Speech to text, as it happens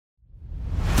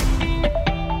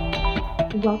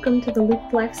Welcome to the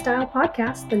Looped Lifestyle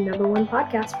Podcast, the #1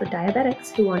 podcast for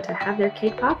diabetics who want to have their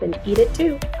cake pop and eat it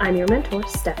too. I'm your mentor,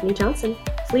 Stephanie Johnson.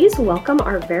 Please welcome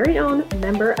our very own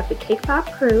member of the Cake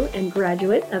Pop crew and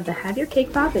graduate of the Have Your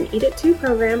Cake Pop and Eat It Too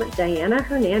program, Diana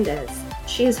Hernandez.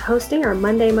 She is hosting our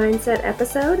Monday Mindset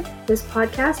episode. This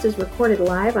podcast is recorded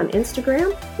live on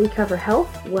Instagram. We cover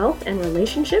health, wealth, and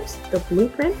relationships, the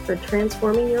blueprint for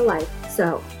transforming your life.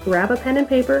 So grab a pen and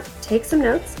paper, take some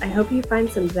notes. I hope you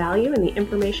find some value in the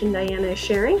information Diana is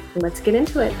sharing. Let's get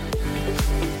into it.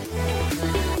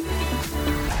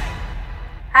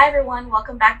 Hi everyone,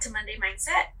 welcome back to Monday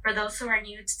Mindset. For those who are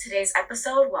new to today's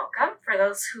episode, welcome. For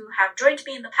those who have joined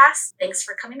me in the past, thanks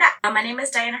for coming back. My name is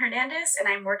Diana Hernandez and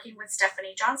I'm working with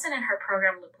Stephanie Johnson and her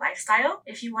program Loop Lifestyle.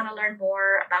 If you want to learn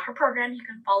more about her program, you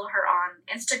can follow her on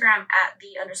Instagram at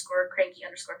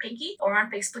 _cranky_pinky or on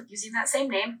Facebook using that same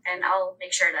name, and I'll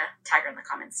make sure to tag her in the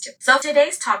comments too. So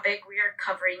today's topic, we are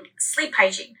covering sleep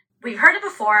hygiene. We've heard it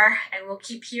before and we'll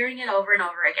keep hearing it over and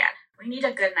over again. We need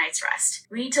a good night's rest.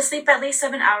 We need to sleep at least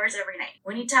 7 hours every night.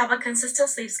 We need to have a consistent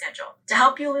sleep schedule. To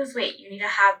help you lose weight, you need to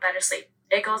have better sleep.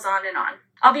 It goes on and on.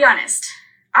 I'll be honest.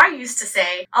 I used to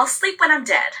say, I'll sleep when I'm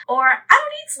dead, or I don't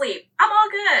need sleep, I'm all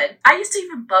good. I used to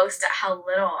even boast at how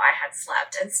little I had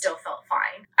slept and still felt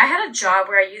fine. I had a job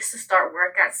where I used to start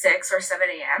work at 6 or 7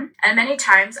 a.m. and many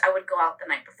times I would go out the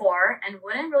night before and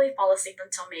wouldn't really fall asleep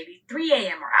until maybe 3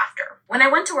 a.m. or after. When I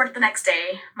went to work the next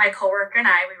day, my coworker and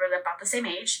I, we were about the same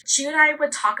age, she and I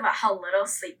would talk about how little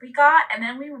sleep we got, and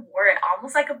then we wore it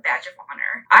almost like a badge of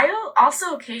honor. I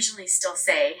also occasionally still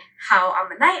say how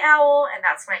I'm a night owl and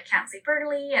that's why I can't sleep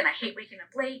early, and I hate waking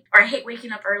up late, or I hate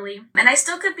waking up early. And I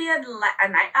still could be a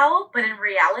night owl, but in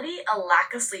reality, a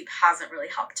lack of sleep hasn't really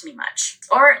helped me much.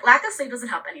 Or lack of sleep doesn't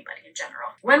help anybody in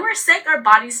general. When we're sick, our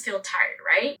bodies feel tired,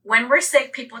 right? When we're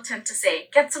sick, people tend to say,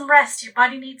 get some rest, your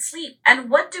body needs sleep.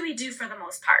 And what do we do for the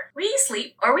most part? We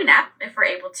sleep or we nap if we're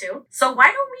able to. So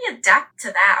why don't we adapt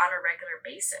to that on a regular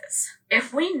basis?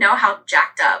 If we know how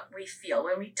jacked up we feel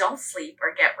when we don't sleep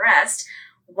or get rest,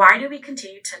 why do we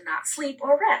continue to not sleep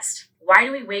or rest? Why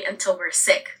do we wait until we're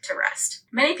sick to rest?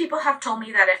 Many people have told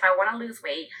me that if I want to lose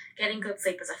weight, getting good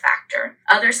sleep is a factor.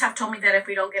 Others have told me that if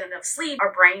we don't get enough sleep,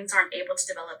 our brains aren't able to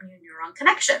develop new neuron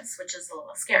connections, which is a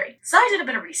little scary. So I did a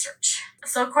bit of research.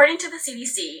 So according to the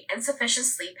CDC, insufficient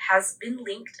sleep has been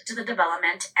linked to the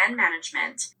development and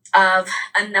management of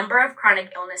a number of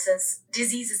chronic illnesses,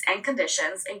 diseases, and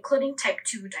conditions, including type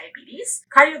 2 diabetes,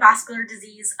 cardiovascular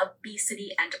disease,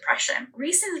 obesity, and depression.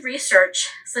 Recent research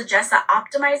suggests that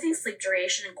optimizing sleep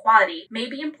duration and quality may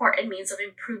be important means of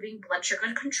improving blood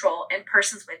sugar control in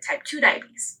persons with type 2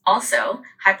 diabetes. Also,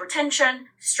 hypertension,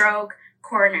 stroke,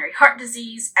 coronary heart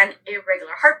disease, and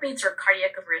irregular heartbeats or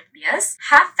cardiac arrhythmias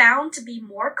have found to be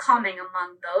more common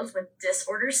among those with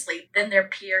disordered sleep than their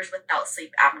peers without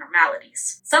sleep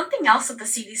abnormalities. Something else that the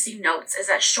CDC notes is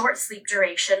that short sleep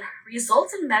duration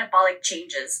results in metabolic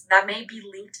changes that may be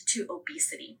linked to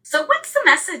obesity. So what's the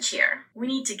message here? We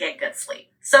need to get good sleep.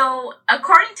 So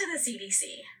according to the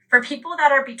CDC, for people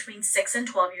that are between 6 and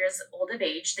 12 years old of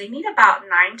age, they need about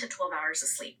 9 to 12 hours of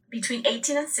sleep. Between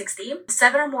 18 and 60,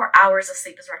 7 or more hours of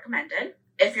sleep is recommended.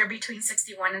 If you're between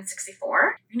 61 and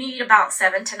 64, you need about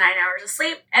 7 to 9 hours of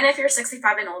sleep. And if you're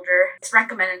 65 and older, it's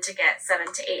recommended to get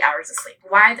 7 to 8 hours of sleep.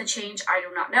 Why the change, I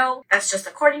do not know. That's just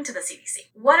according to the CDC.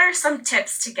 What are some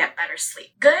tips to get better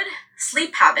sleep? Good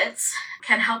sleep habits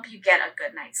can help you get a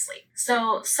good night's sleep.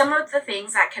 So some of the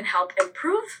things that can help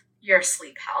improve your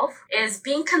sleep health is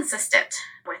being consistent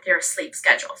with your sleep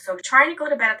schedule. So trying to go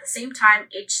to bed at the same time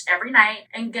every night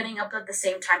and getting up at the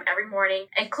same time every morning,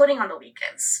 including on the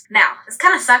weekends. Now, this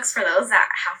kind of sucks for those that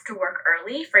have to work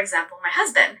early. For example, my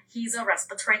husband, he's a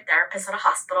respiratory therapist at a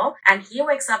hospital and he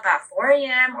wakes up at 4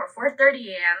 a.m. or 4:30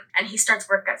 a.m. and he starts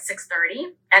work at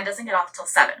 6:30 and doesn't get off till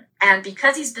 7. And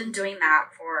because he's been doing that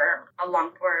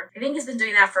I think he's been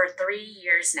doing that for 3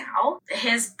 years now,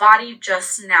 his body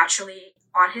just naturally,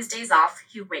 on his days off,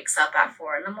 he wakes up at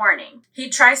 4 in the morning. He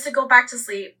tries to go back to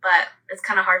sleep, but it's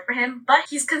kind of hard for him, but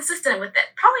he's consistent with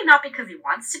it. Probably not because he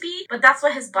wants to be, but that's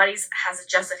what his body has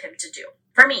adjusted him to do.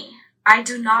 For me, I'm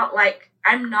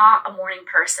not a morning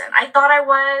person. I thought I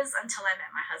was until I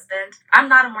met my husband. I'm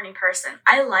not a morning person.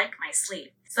 I like my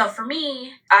sleep. So for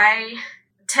me, I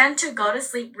tend to go to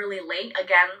sleep really late,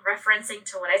 again, referencing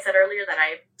to what I said earlier that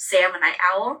I say I'm a night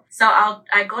owl. So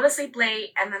I go to sleep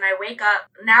late and then I wake up.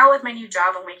 Now with my new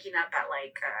job, I'm waking up at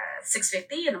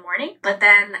 6:50 in the morning, but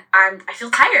then I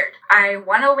feel tired. I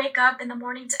want to wake up in the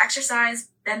morning to exercise,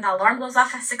 then the alarm goes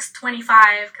off at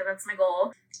 6:25 because that's my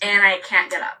goal, and I can't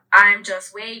get up. I'm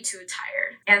just way too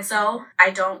tired. And so I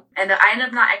end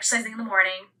up not exercising in the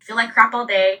morning, feel like crap all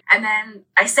day. And then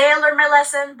I say I learned my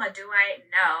lesson, but do I?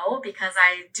 No, because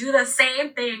I do the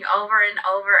same thing over and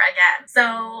over again.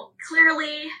 So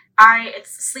clearly,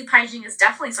 sleep hygiene is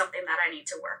definitely something that I need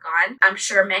to work on. I'm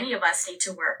sure many of us need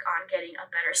to work on getting a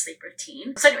better sleep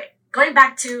routine. So anyway, going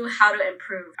back to how to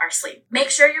improve our sleep.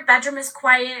 Make sure your bedroom is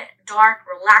quiet, dark,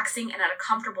 relaxing, and at a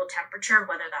comfortable temperature,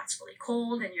 whether that's really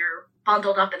cold and you're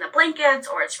bundled up in the blankets,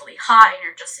 or it's really hot and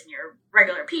you're just in your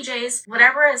regular PJs,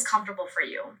 whatever is comfortable for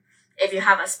you. If you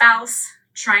have a spouse,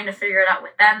 trying to figure it out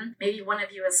with them. Maybe one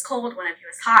of you is cold, one of you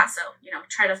is hot. So,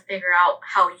 try to figure out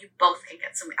how you both can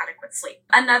get some adequate sleep.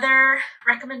 Another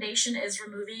recommendation is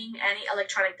removing any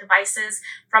electronic devices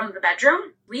from the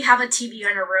bedroom. We have a TV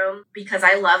in our room because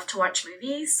I love to watch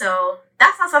movies. So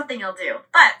that's not something I'll do.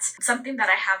 But something that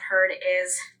I have heard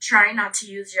is try not to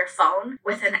use your phone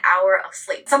with an hour of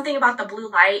sleep. Something about the blue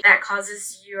light that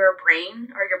causes your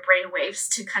brain or your brain waves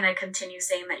to kind of continue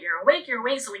saying that you're awake.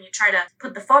 So when you try to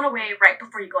put the phone away right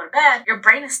before you go to bed, your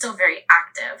brain is still very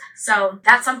active. So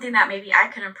that's something that maybe I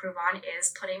can improve on,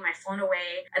 is putting my phone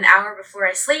away an hour before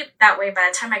I sleep. That way, by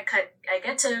the time I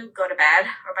get to go to bed,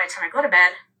 or by the time I go to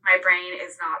bed, my brain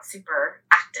is not super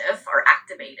active or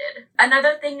activated.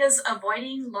 Another thing is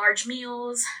avoiding large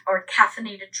meals or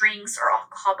caffeinated drinks or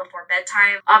alcohol before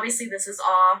bedtime. Obviously, this is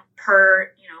all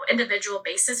per, individual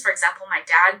basis. For example, my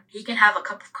dad, he can have a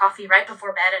cup of coffee right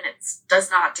before bed and it does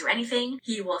not do anything.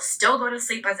 He will still go to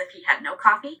sleep as if he had no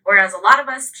coffee, whereas a lot of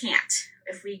us can't.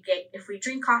 If we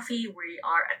drink coffee, we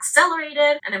are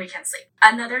accelerated and then we can't sleep.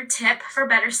 Another tip for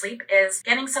better sleep is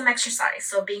getting some exercise.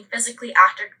 So being physically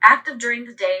active during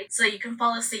the day so you can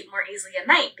fall asleep more easily at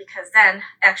night, because then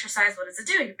exercise, what does it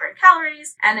do? You burn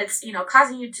calories and it's,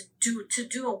 causing you to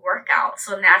do a workout.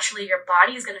 So naturally your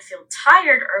body is going to feel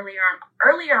tired earlier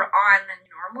on than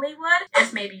you normally would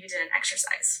if maybe you didn't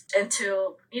exercise. And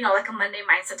to, like a Monday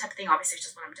mindset type of thing, obviously it's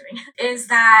just what I'm doing, is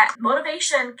that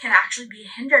motivation can actually be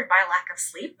hindered by lack of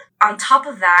sleep. On top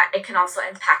of that, it can also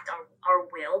impact our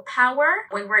willpower.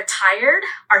 When we're tired,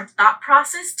 our thought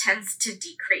process tends to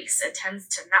decrease. It tends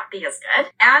to not be as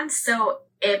good. And so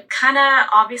it kind of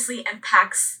obviously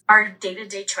impacts our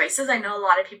day-to-day choices. I know a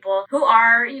lot of people who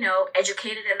are,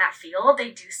 educated in that field, they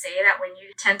do say that when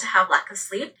you tend to have lack of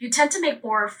sleep, you tend to make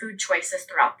poor food choices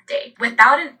throughout the day.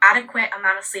 Without an adequate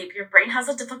amount of sleep, your brain has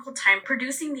a difficult time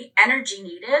producing the energy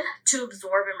needed to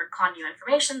absorb and recall new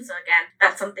information. So again,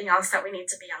 that's something else that we need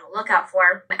to be on the lookout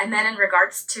for. And then in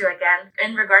regards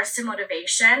to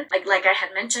motivation, like I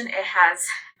had mentioned, it has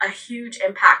a huge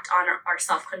impact on our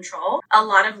self-control. A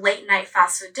lot of late night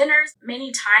fast food dinners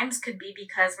many times could be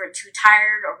because we're too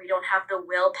tired or we don't have the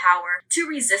willpower to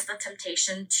resist the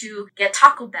temptation to get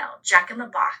Taco Bell, Jack in the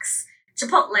Box,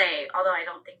 Chipotle, although I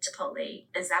don't think Chipotle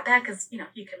is that bad because,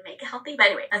 you can make it healthy. But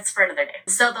anyway, that's for another day.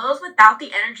 So those without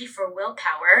the energy for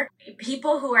willpower,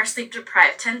 people who are sleep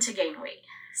deprived tend to gain weight.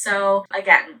 So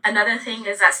again, another thing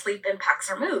is that sleep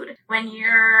impacts our mood. When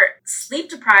you're sleep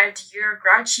deprived, you're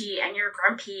grouchy and you're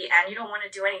grumpy and you don't want to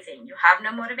do anything. You have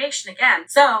no motivation again.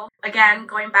 So again,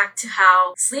 going back to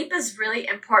how sleep is really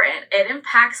important, it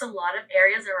impacts a lot of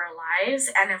areas of our lives.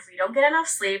 And if we don't get enough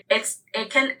sleep, it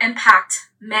can impact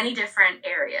many different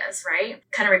areas, right?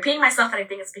 Kind of repeating myself, and I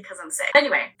think it's because I'm sick.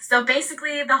 Anyway, so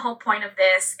basically the whole point of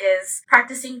this is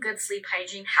practicing good sleep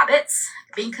hygiene habits,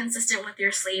 being consistent with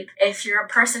your sleep. If you're a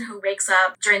person who wakes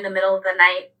up during the middle of the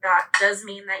night, that does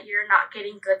mean that you're not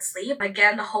getting good sleep.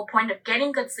 Again, the whole point of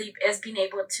getting good sleep is being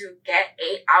able to get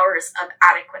 8 hours of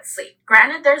adequate sleep.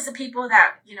 Granted, there's the people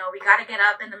that, we got to get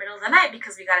up in the middle of the night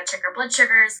because we got to check our blood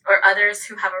sugars, or others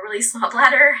who have a really small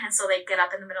bladder, and so they get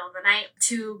up in the middle of the night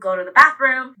to go to the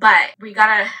bathroom. But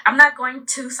I'm not going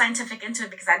too scientific into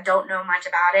it because I don't know much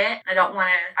about it.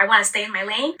 I want to stay in my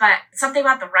lane, but something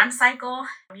about the REM cycle,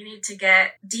 you need to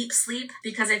get deep sleep,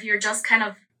 because if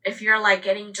you're like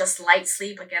getting just light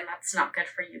sleep, again, that's not good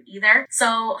for you either.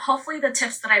 So hopefully the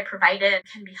tips that I provided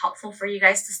can be helpful for you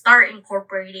guys to start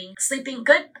incorporating sleeping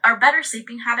good or better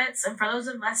sleeping habits. And for those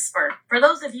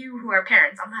of you who are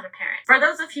parents, I'm not a parent. For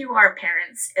those of you who are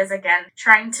parents, is again,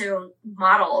 trying to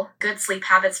model good sleep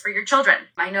habits for your children.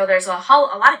 I know there's a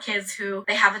lot of kids who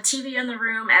they have a TV in the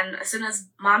room, and as soon as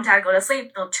mom, dad go to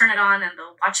sleep, they'll turn it on and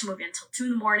they'll watch a movie until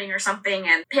 2 a.m. or something.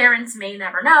 And parents may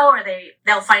never know, or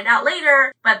they'll find out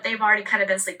later, but they've already kind of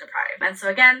been sleep deprived. And so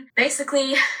again,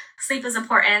 basically, sleep is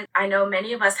important. I know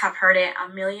many of us have heard it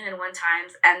 1,000,001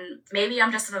 times, and maybe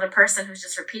I'm just another person who's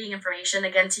just repeating information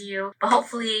again to you, but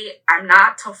hopefully I'm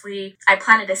not. Hopefully I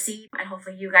planted a seed, and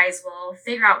hopefully you guys will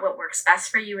figure out what works best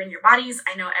for you and your bodies.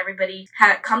 I know everybody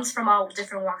comes from all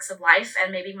different walks of life,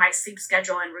 and maybe my sleep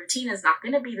schedule and routine is not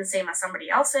going to be the same as somebody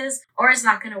else's, or is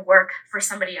not going to work for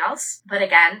somebody else. But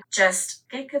again, just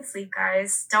get good sleep,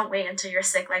 guys. Don't wait until you're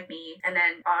sick like me, and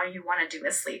then all you want to do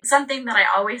is sleep. Something that I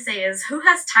always say is, who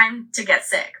has time to get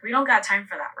sick? We don't got time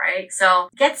for that, right? So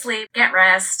get sleep, get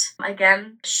rest.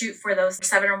 Again, shoot for those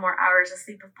 7 or more hours of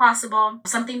sleep if possible.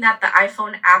 Something that the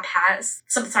iPhone app has,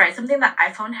 something that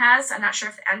iPhone has, I'm not sure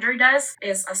if the Android does,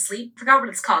 is a sleep, I forgot what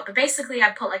it's called, but basically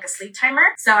I put like a sleep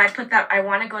timer. So I put that I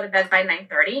want to go to bed by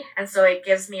 9:30, and so it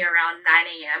gives me around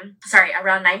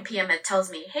 9 p.m. it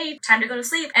tells me, hey, time to go to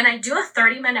sleep. And I do a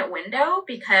 30-minute window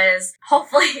because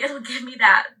hopefully it'll give me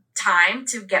that time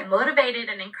to get motivated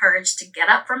and encouraged to get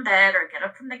up from bed or get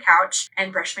up from the couch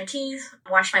and brush my teeth,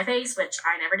 wash my face, which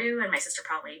I never do, and my sister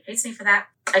probably hates me for that.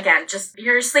 Again, just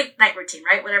your sleep night routine,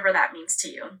 right? Whatever that means to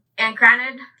you. And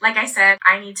granted, like I said,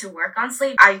 I need to work on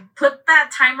sleep. I put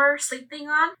that timer sleep thing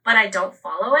on, but I don't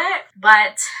follow it.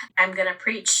 But I'm going to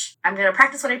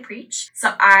practice what I preach.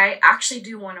 So I actually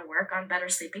do want to work on better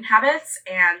sleeping habits.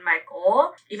 And my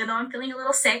goal, even though I'm feeling a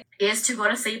little sick, is to go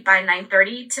to sleep by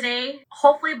 9:30 today.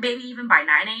 Hopefully, maybe even by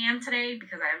 9 a.m. today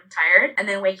because I'm tired. And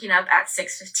then waking up at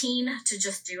 6:15 to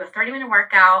just do a 30-minute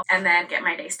workout and then get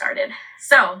my day started.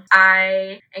 So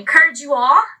I encourage you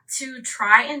all to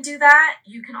try and do that.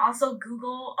 You can also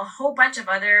Google a whole bunch of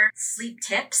other sleep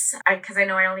tips because I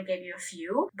know I only gave you a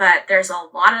few, but there's a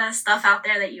lot of stuff out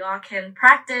there that you all can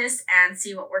practice and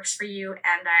see what works for you.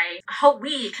 And I hope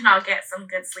we can all get some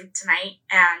good sleep tonight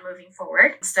and moving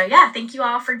forward. So yeah, thank you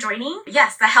all for joining.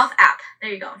 Yes, the Health app.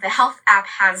 There you go. The Health app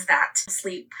has that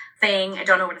sleep thing. I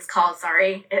don't know what it's called.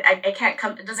 Sorry.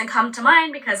 It doesn't come to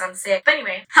mind because I'm sick. But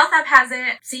anyway, Health app has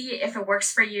it. See if it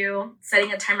works for you.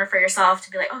 Setting a timer for yourself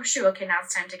to be like, oh shoot, okay, now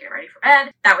it's time to get ready for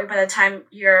bed. That way, by the time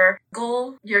your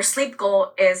sleep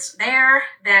goal is there,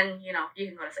 then, you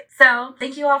can go to sleep. So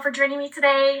thank you all for joining me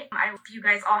today. I hope you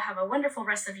guys all have a wonderful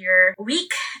rest of your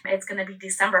week. It's going to be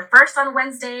December 1st on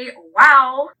Wednesday.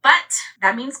 Wow. But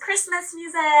that means Christmas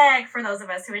music for those of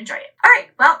us who enjoy it. All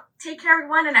right. Well, take care,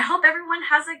 everyone, and I hope everyone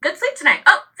has a good sleep tonight.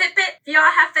 Oh, Fitbit. If y'all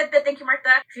have Fitbit, thank you,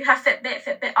 Martha. If you have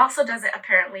Fitbit also does it,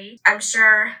 apparently. I'm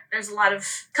sure there's a lot of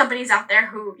companies out there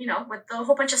who, with a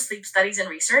whole bunch of sleep studies and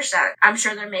research that I'm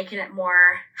sure they're making it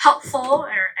more helpful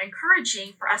or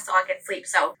encouraging for us to all get sleep.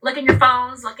 So look in your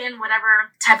phones, look in whatever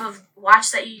type of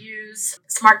watch that you use,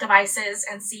 smart devices,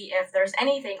 and see if there's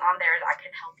anything on there that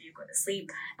can help you go to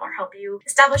sleep or help you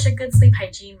establish a good sleep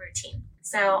hygiene routine.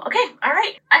 So, okay, all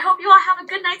right. I hope you all have a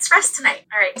good night's rest tonight.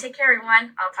 All right, take care,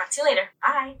 everyone. I'll talk to you later.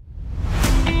 Bye.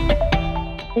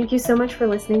 Thank you so much for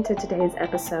listening to today's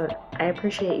episode. I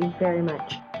appreciate you very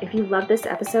much. If you love this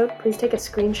episode, please take a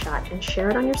screenshot and share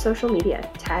it on your social media.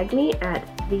 Tag me at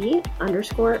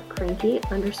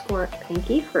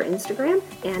the_cranky_panky for Instagram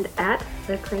and at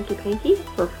 @thecrankypanky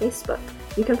for Facebook.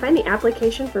 You can find the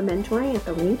application for mentoring at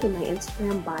the link in my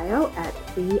Instagram bio at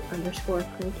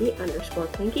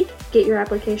the_cranky_panky. Get your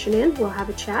application in, we'll have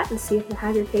a chat and see if the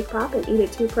Have Your Cake Pop and Eat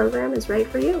It Too program is right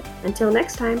for you. Until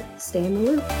next time, stay in the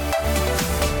loop.